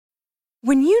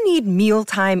When you need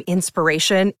mealtime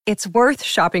inspiration, it's worth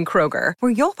shopping Kroger,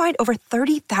 where you'll find over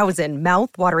 30,000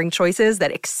 mouth-watering choices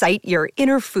that excite your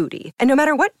inner foodie. And no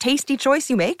matter what tasty choice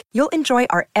you make, you'll enjoy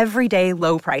our everyday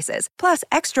low prices, plus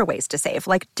extra ways to save,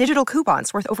 like digital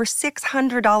coupons worth over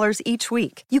 $600 each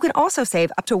week. You can also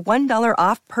save up to $1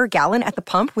 off per gallon at the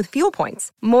pump with fuel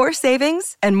points. More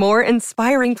savings and more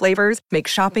inspiring flavors make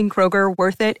shopping Kroger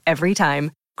worth it every time.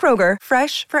 Kroger,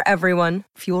 fresh for everyone.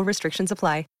 Fuel restrictions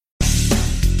apply.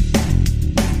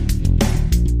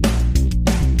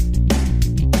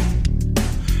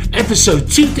 Episode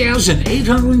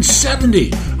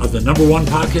 2870 of the number one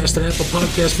podcast and Apple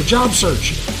Podcast for job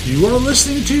search. You are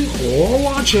listening to or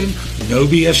watching No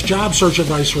BS Job Search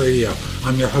Advice Radio.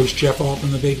 I'm your host, Jeff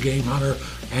Altman, the Big Game Hunter,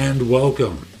 and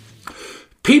welcome.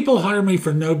 People hire me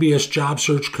for No BS job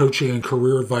search, coaching, and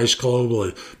career advice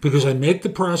globally because I make the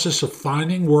process of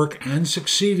finding work and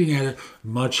succeeding at it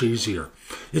much easier.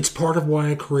 It's part of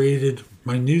why I created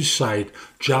my new site,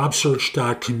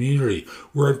 jobsearch.community,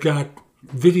 where I've got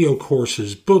video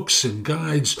courses, books, and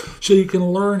guides so you can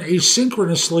learn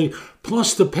asynchronously.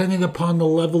 Plus, depending upon the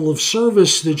level of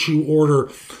service that you order,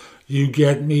 you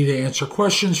get me to answer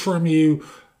questions from you,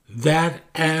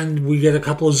 and we get a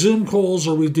couple of Zoom calls,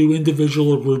 or we do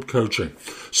individual or group coaching.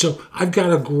 So I've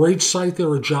got a great site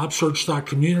there at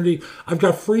jobsearch.community. I've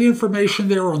got free information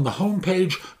there on the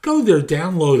homepage. Go there,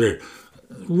 download it.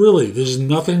 Really, there's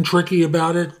nothing tricky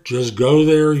about it. Just go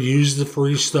there, use the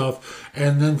free stuff,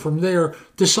 and then from there,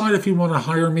 decide if you want to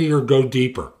hire me or go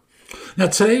deeper. Now,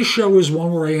 today's show is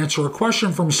one where I answer a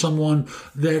question from someone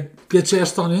that gets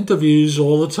asked on interviews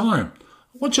all the time.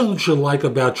 What don't you like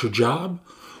about your job?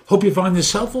 Hope you find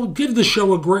this helpful. Give the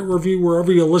show a great review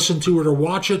wherever you listen to it or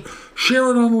watch it.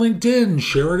 Share it on LinkedIn.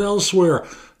 Share it elsewhere.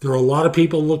 There are a lot of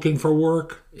people looking for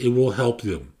work. It will help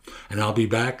them. And I'll be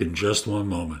back in just one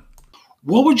moment.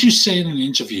 What would you say in an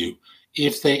interview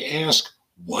if they ask,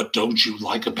 what don't you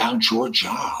like about your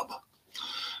job?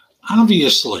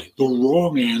 Obviously, the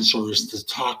wrong answer is to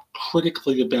talk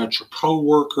critically about your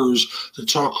coworkers, to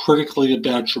talk critically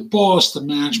about your boss, the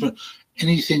management,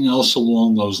 anything else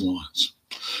along those lines.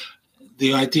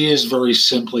 The idea is very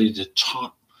simply to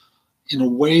talk in a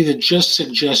way that just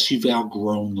suggests you've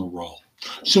outgrown the role.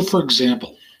 So, for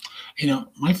example,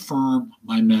 my firm,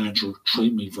 my manager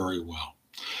treat me very well.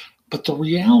 But the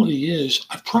reality is,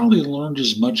 I've probably learned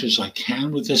as much as I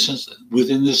can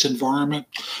within this environment.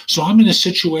 So I'm in a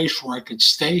situation where I could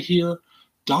stay here,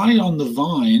 die on the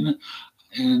vine,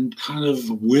 and kind of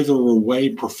wither away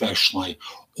professionally,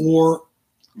 or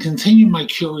continue my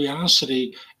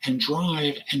curiosity and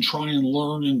drive and try and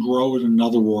learn and grow at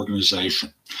another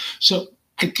organization. So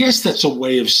I guess that's a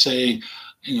way of saying,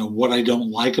 what I don't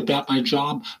like about my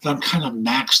job, that I'm kind of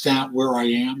maxed out where I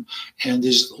am, and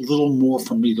there's a little more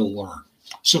for me to learn.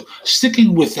 So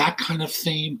sticking with that kind of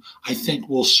theme, I think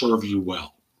will serve you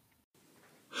well.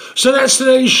 So that's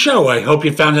today's show. I hope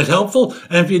you found it helpful.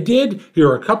 And if you did, here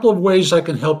are a couple of ways I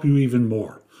can help you even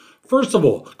more. First of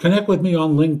all, connect with me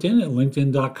on LinkedIn at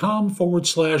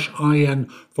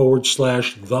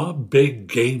linkedin.com/IN/the Big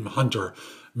Game Hunter.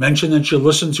 Mention that you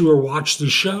listen to or watch the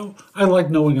show. I like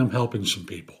knowing I'm helping some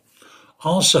people.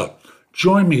 Also,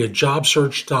 join me at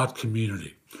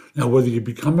jobsearch.community. Now, whether you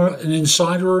become an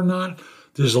insider or not,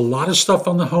 there's a lot of stuff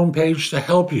on the homepage to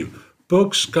help you.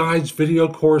 Books, guides, video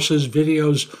courses,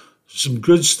 videos, some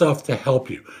good stuff to help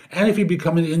you. And if you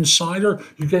become an insider,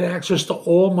 you get access to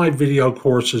all my video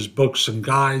courses, books, and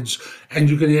guides, and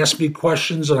you can ask me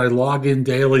questions, and I log in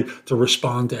daily to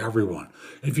respond to everyone.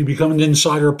 If you become an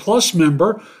Insider Plus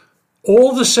member,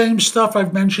 all the same stuff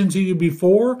I've mentioned to you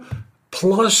before,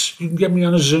 plus you can get me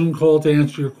on a Zoom call to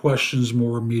answer your questions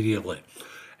more immediately.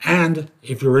 And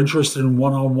if you're interested in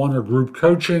one-on-one or group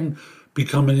coaching,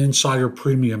 become an Insider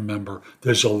Premium member.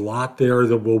 There's a lot there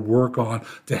that we'll work on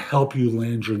to help you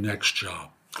land your next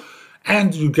job.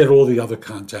 And you get all the other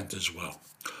content as well.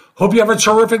 Hope you have a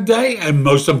terrific day, and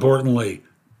most importantly,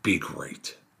 be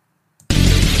great.